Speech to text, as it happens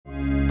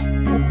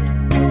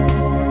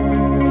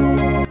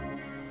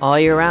All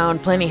year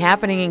round, plenty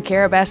happening in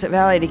Carrabassett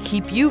Valley to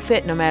keep you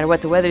fit no matter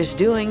what the weather's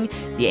doing.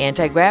 The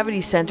Anti-Gravity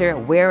Center,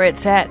 where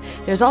it's at.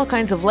 There's all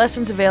kinds of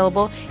lessons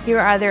available. Here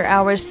are their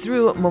hours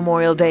through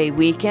Memorial Day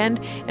weekend.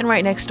 And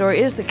right next door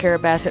is the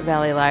Carrabassett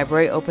Valley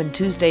Library, open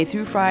Tuesday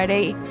through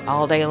Friday,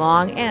 all day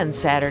long, and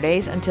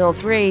Saturdays until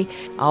 3.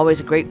 Always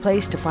a great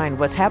place to find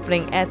what's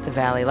happening at the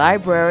Valley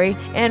Library.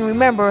 And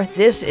remember,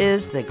 this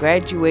is the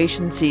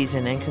graduation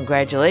season, and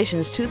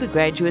congratulations to the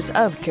graduates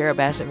of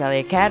Carrabassett Valley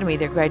Academy.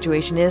 Their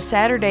graduation is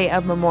Saturday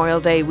of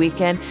Memorial Day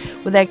weekend,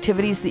 with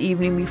activities the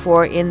evening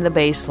before in the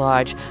Base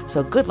Lodge.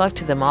 So good luck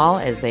to them all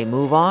as they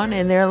move on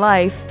in their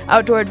life.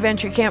 Outdoor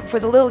Adventure Camp for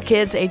the little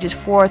kids ages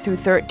 4 through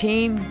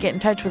 13. Get in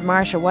touch with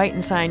Marsha White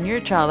and sign your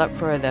child up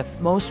for the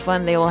most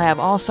fun they will have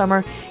all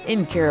summer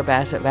in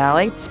Carrabassett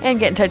Valley. And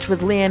get in touch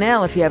with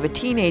Leonelle if you have a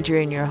teenager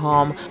in your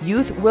home.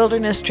 Youth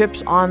Wilderness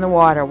Trips on the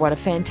Water. What a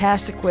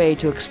fantastic way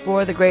to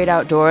explore the great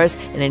outdoors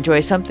and enjoy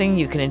something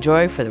you can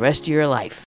enjoy for the rest of your life.